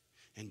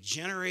 And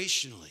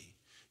generationally,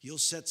 you'll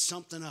set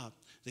something up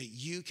that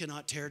you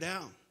cannot tear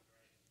down.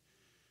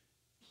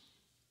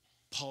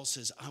 Paul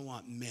says, I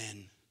want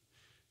men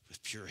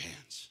with pure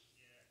hands.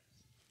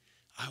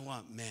 I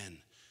want men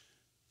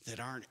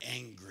that aren't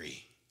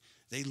angry.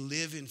 They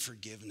live in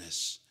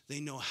forgiveness.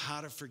 They know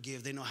how to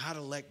forgive. They know how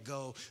to let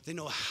go. They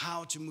know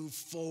how to move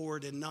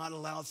forward and not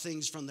allow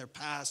things from their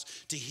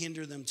past to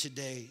hinder them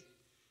today.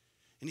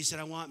 And he said,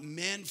 I want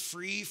men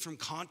free from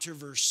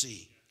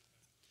controversy.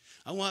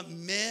 I want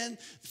men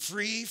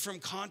free from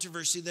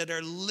controversy that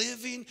are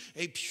living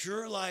a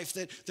pure life,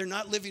 that they're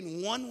not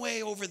living one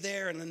way over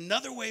there and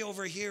another way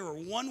over here, or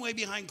one way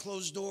behind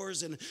closed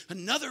doors and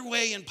another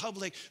way in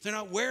public. They're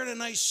not wearing a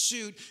nice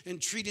suit and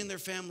treating their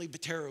family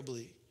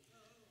terribly.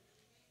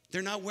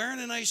 They're not wearing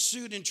a nice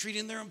suit and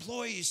treating their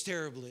employees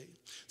terribly.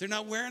 They're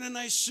not wearing a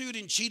nice suit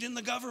and cheating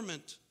the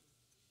government.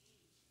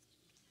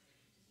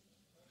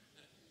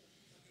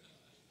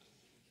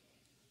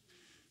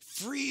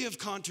 Free of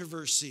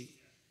controversy.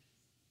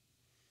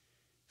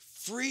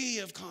 Free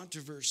of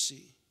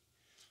controversy.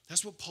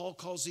 That's what Paul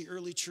calls the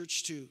early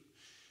church to.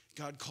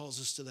 God calls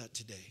us to that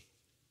today.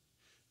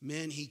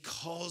 Men, he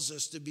calls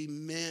us to be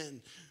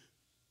men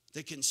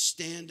that can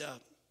stand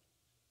up,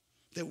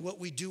 that what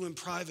we do in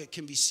private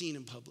can be seen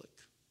in public.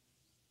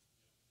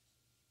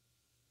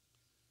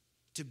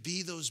 To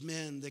be those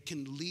men that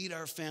can lead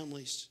our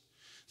families,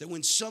 that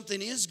when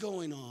something is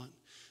going on,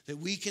 that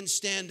we can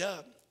stand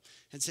up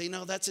and say,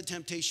 no, that's a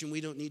temptation.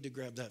 We don't need to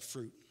grab that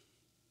fruit.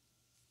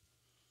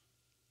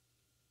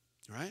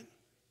 Right?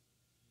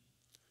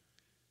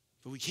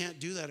 But we can't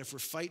do that if we're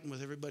fighting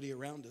with everybody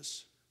around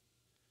us.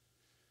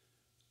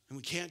 And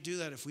we can't do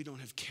that if we don't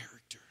have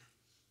character.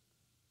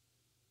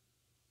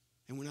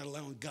 And we're not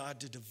allowing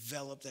God to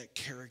develop that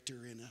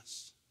character in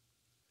us.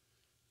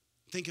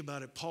 Think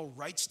about it. Paul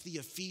writes to the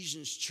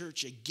Ephesians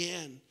church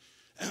again,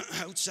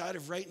 outside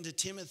of writing to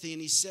Timothy,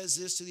 and he says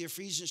this to the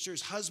Ephesians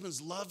church: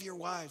 husbands, love your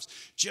wives,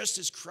 just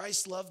as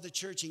Christ loved the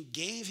church and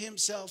gave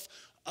himself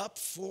up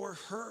for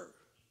her.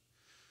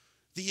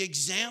 The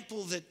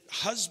example that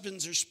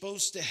husbands are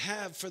supposed to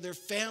have for their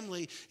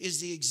family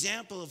is the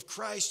example of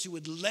Christ, who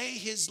would lay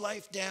his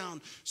life down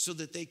so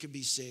that they could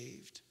be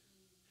saved.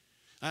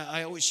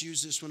 I always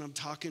use this when I'm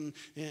talking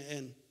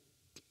and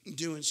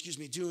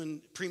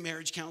doing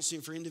pre-marriage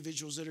counseling for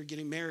individuals that are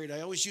getting married. I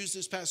always use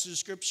this passage of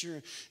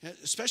scripture,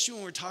 especially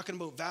when we're talking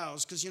about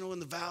vows, because in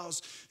the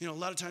vows, a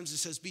lot of times it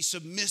says, be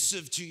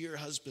submissive to your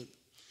husband.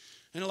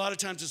 And a lot of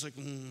times it's like,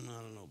 I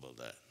don't know about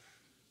that.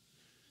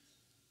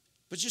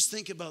 But just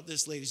think about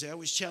this, ladies. I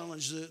always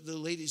challenge the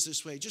ladies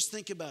this way. Just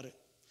think about it.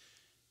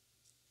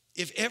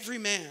 If every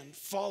man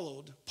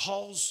followed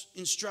Paul's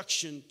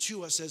instruction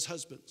to us as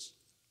husbands,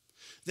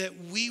 that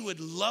we would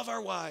love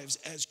our wives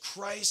as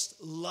Christ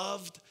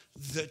loved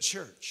the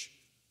church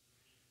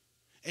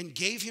and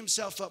gave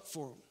himself up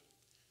for them.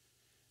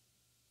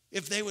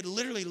 If they would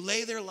literally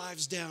lay their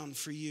lives down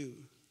for you,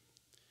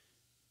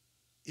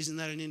 isn't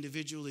that an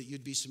individual that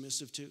you'd be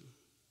submissive to?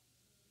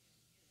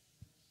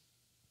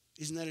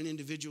 Isn't that an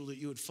individual that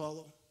you would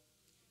follow?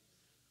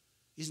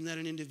 Isn't that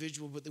an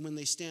individual, but when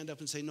they stand up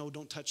and say, no,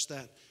 don't touch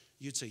that,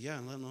 you'd say, yeah,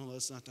 no,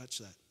 let's not touch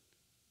that.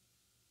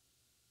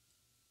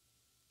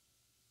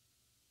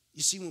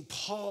 You see, when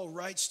Paul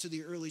writes to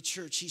the early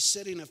church, he's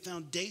setting a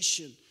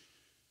foundation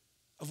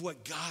of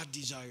what God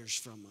desires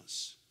from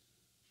us.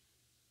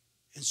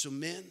 And so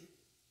men,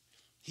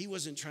 he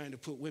wasn't trying to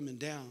put women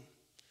down.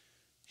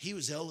 He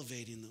was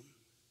elevating them.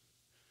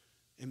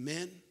 And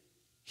men,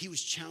 he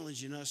was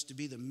challenging us to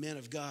be the men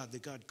of God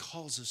that God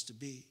calls us to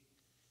be,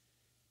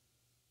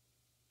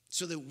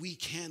 so that we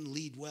can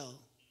lead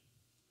well.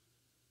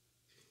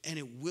 And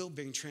it will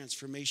bring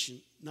transformation,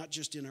 not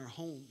just in our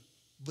home,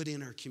 but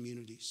in our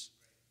communities.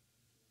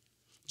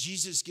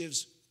 Jesus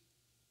gives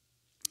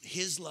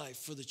his life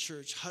for the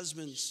church.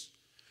 Husbands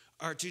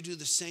are to do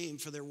the same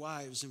for their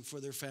wives and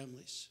for their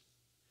families.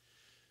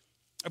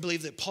 I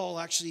believe that Paul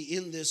actually,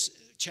 in this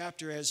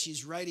chapter, as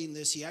he's writing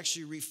this, he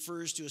actually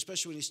refers to,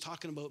 especially when he's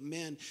talking about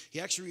men,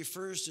 he actually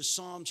refers to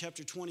Psalm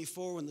chapter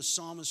 24 when the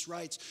psalmist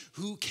writes,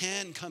 who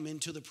can come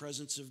into the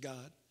presence of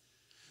God?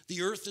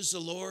 The earth is the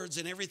Lord's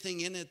and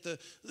everything in it,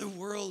 the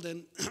world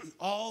and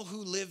all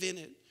who live in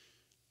it.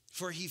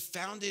 For he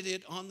founded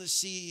it on the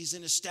seas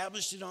and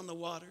established it on the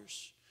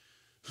waters.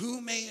 Who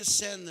may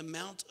ascend the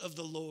mount of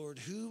the Lord?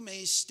 Who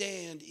may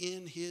stand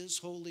in his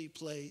holy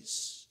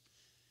place?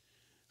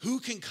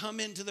 Who can come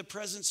into the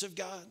presence of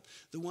God?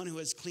 The one who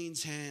has clean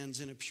hands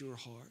and a pure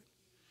heart,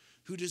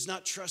 who does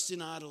not trust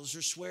in idols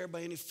or swear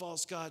by any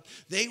false god.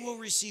 They will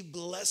receive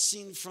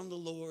blessing from the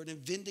Lord and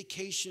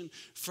vindication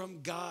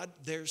from God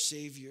their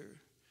Savior.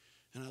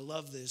 And I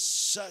love this.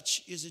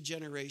 Such is a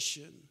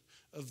generation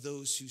of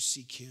those who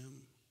seek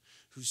him,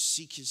 who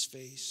seek his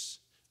face,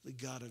 the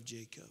God of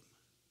Jacob.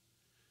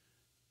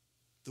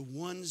 The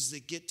ones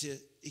that get to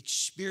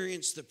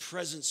experience the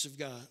presence of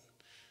God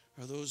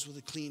are those with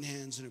the clean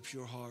hands and a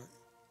pure heart.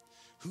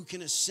 Who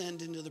can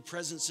ascend into the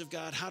presence of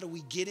God? How do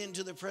we get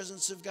into the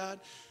presence of God?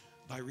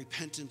 By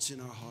repentance in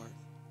our heart.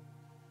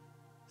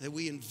 That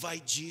we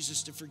invite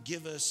Jesus to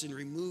forgive us and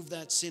remove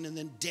that sin, and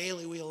then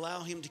daily we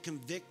allow him to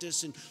convict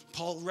us. And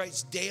Paul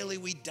writes, daily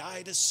we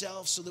die to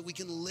self so that we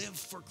can live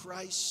for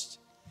Christ.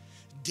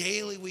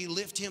 Daily we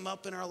lift him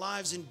up in our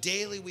lives, and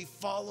daily we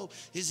follow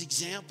his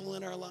example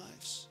in our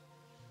lives.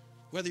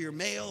 Whether you're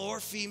male or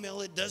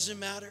female, it doesn't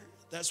matter.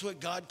 That's what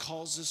God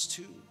calls us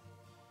to.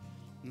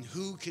 And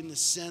who can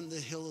ascend the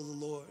hill of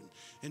the Lord?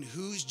 And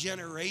whose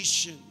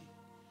generation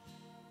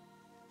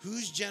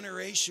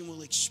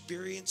will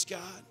experience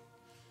God?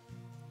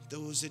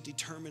 Those that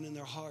determine in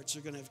their hearts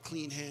are going to have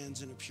clean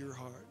hands and a pure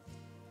heart.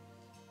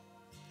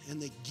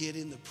 And they get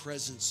in the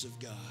presence of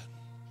God.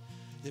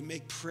 They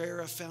make prayer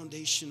a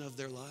foundation of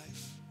their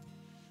life.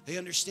 They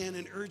understand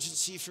an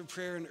urgency for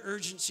prayer, an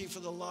urgency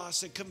for the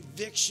lost, a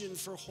conviction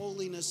for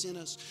holiness in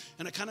us.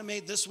 And I kind of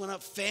made this one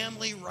up,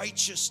 family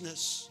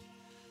righteousness.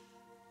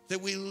 That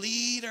we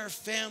lead our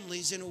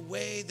families in a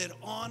way that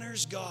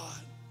honors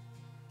God.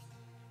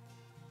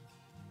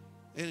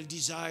 And a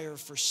desire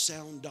for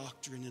sound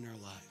doctrine in our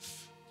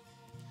life.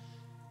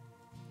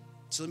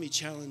 So let me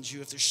challenge you.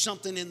 If there's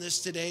something in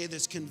this today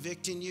that's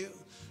convicting you,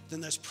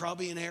 then that's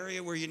probably an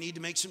area where you need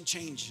to make some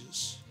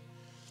changes.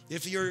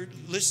 If you're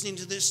listening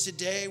to this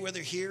today, whether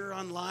here or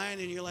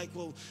online, and you're like,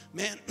 well,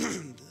 man,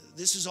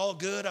 this is all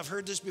good. I've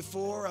heard this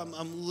before.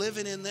 I'm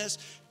living in this.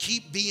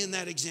 Keep being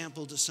that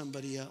example to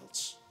somebody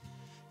else.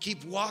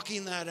 Keep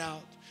walking that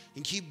out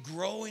and keep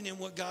growing in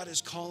what God is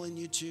calling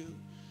you to.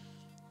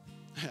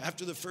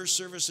 After the first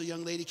service, a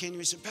young lady came to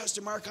me and said,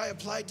 Pastor Mark, I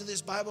applied to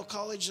this Bible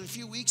college a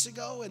few weeks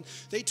ago, and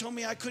they told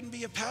me I couldn't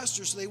be a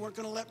pastor, so they weren't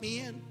going to let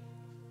me in.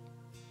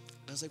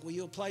 I was like, well,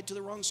 you applied to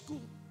the wrong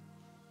school.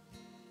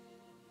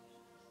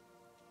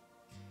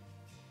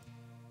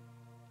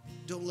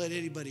 Don't let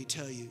anybody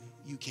tell you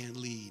you can't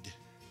lead.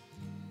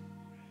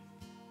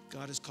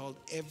 God has called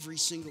every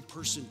single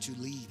person to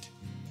lead.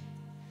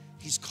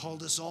 He's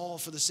called us all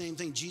for the same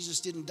thing.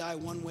 Jesus didn't die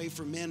one way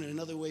for men and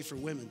another way for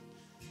women.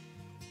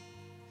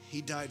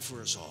 He died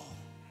for us all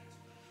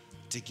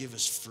to give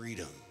us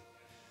freedom,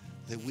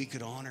 that we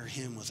could honor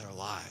him with our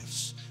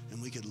lives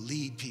and we could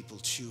lead people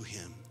to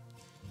him.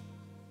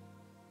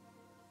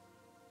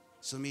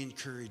 So let me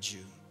encourage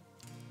you.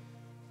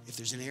 If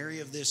there's an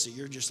area of this that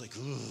you're just like,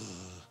 ugh,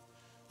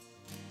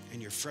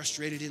 and you're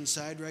frustrated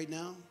inside right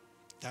now,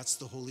 that's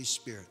the Holy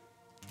Spirit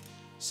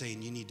saying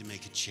you need to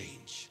make a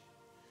change.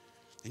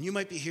 And you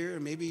might be here,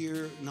 and maybe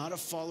you're not a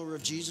follower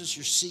of Jesus,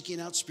 you're seeking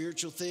out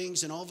spiritual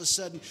things, and all of a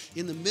sudden,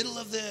 in the middle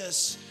of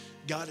this,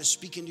 God is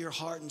speaking to your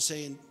heart and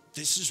saying,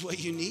 this is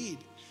what you need.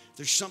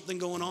 There's something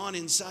going on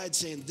inside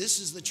saying,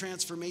 this is the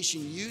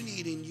transformation you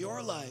need in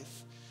your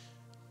life.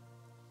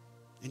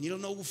 And you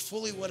don't know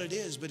fully what it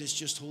is, but it's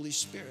just Holy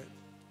Spirit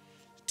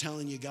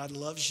telling you God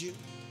loves you.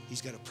 He's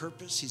got a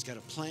purpose. He's got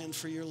a plan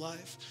for your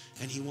life.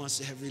 And he wants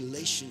to have a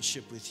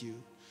relationship with you.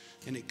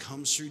 And it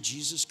comes through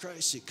Jesus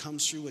Christ. It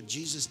comes through what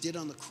Jesus did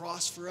on the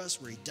cross for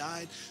us, where he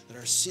died, that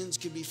our sins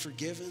could be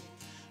forgiven,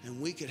 and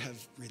we could have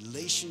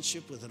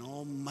relationship with an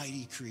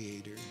almighty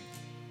creator.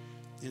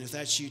 And if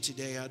that's you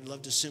today, I'd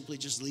love to simply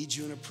just lead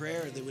you in a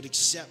prayer that would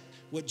accept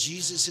what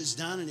Jesus has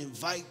done and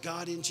invite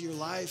God into your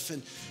life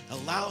and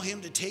allow him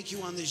to take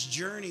you on this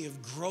journey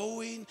of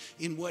growing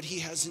in what he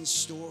has in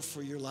store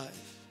for your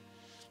life.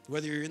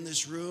 Whether you're in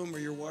this room or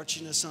you're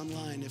watching us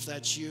online, if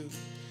that's you,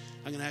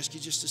 I'm going to ask you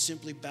just to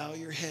simply bow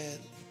your head.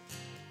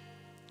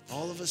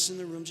 All of us in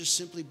the room, just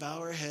simply bow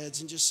our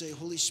heads and just say,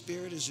 Holy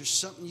Spirit, is there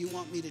something you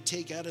want me to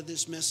take out of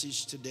this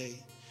message today?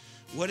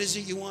 What is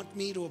it you want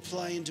me to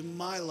apply into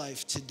my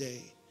life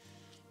today?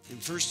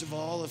 And first of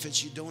all, if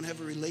it's you don't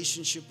have a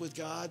relationship with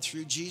God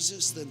through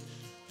Jesus, then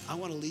I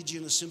want to lead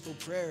you in a simple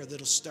prayer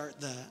that'll start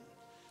that.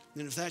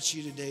 And if that's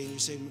you today and you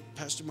say,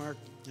 Pastor Mark,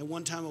 at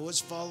one time I was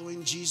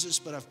following Jesus,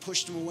 but I've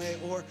pushed him away,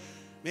 or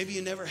maybe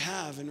you never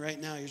have, and right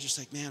now you're just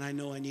like, man, I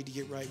know I need to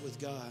get right with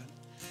God.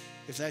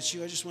 If that's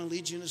you, I just want to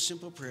lead you in a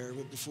simple prayer.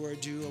 But before I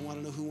do, I want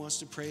to know who wants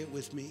to pray it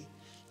with me.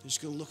 I'm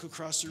just going to look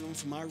across the room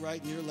from my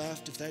right and your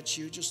left. If that's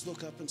you, just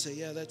look up and say,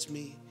 yeah, that's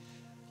me.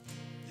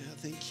 Yeah,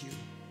 thank you.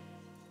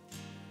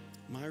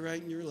 My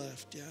right and your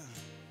left, yeah.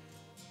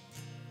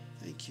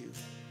 Thank you.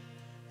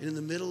 And in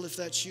the middle, if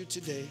that's you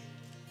today,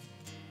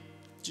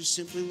 just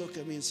simply look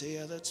at me and say,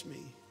 yeah, that's me.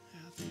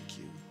 Yeah, thank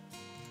you.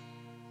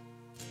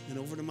 And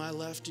over to my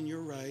left and your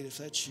right, if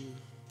that's you.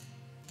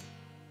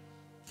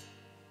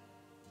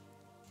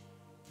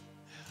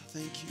 Yeah,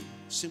 thank you.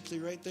 Simply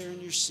right there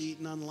in your seat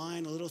and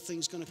online, a little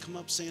thing's going to come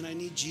up saying, I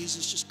need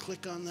Jesus. Just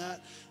click on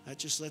that. That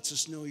just lets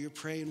us know you're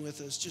praying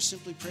with us. Just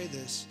simply pray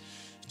this.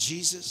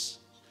 Jesus,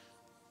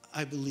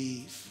 I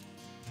believe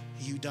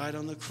you died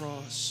on the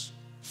cross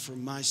for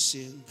my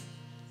sin.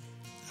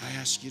 I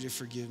ask you to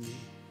forgive me.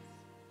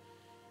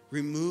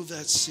 Remove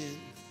that sin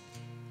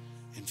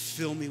and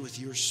fill me with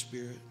your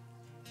Spirit.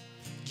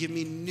 Give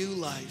me new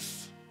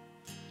life.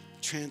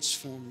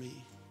 Transform me.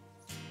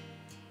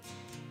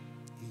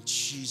 In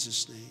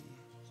Jesus' name.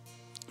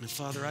 And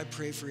Father, I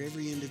pray for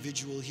every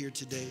individual here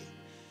today.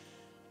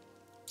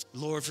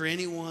 Lord, for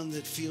anyone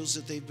that feels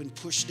that they've been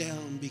pushed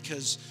down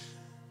because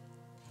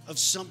of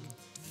some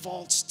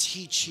false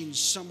teaching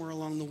somewhere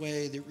along the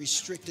way that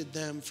restricted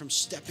them from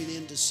stepping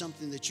into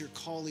something that you're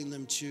calling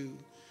them to.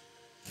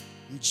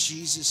 In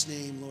Jesus'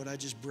 name, Lord, I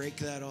just break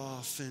that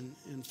off.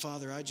 And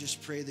Father, I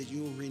just pray that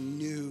you'll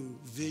renew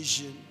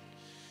vision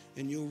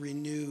and you'll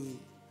renew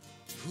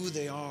who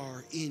they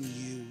are in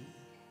you.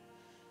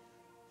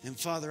 And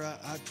Father,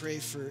 I pray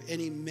for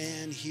any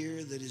man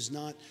here that is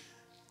not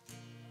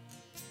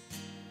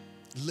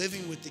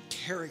living with the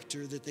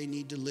character that they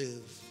need to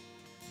live.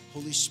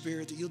 Holy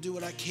Spirit, that you'll do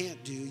what I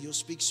can't do. You'll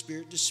speak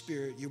spirit to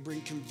spirit. You'll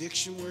bring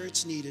conviction where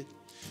it's needed.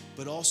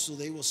 But also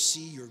they will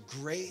see your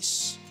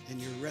grace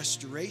and your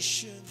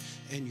restoration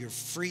and your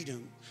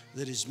freedom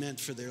that is meant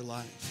for their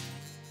life.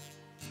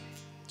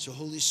 So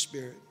Holy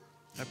Spirit,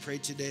 I pray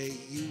today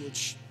you will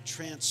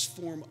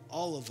transform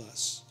all of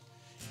us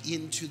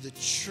into the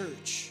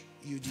church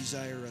you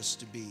desire us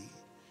to be.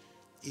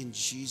 In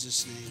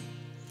Jesus'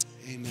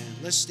 name, amen.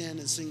 Let's stand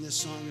and sing this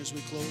song as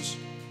we close.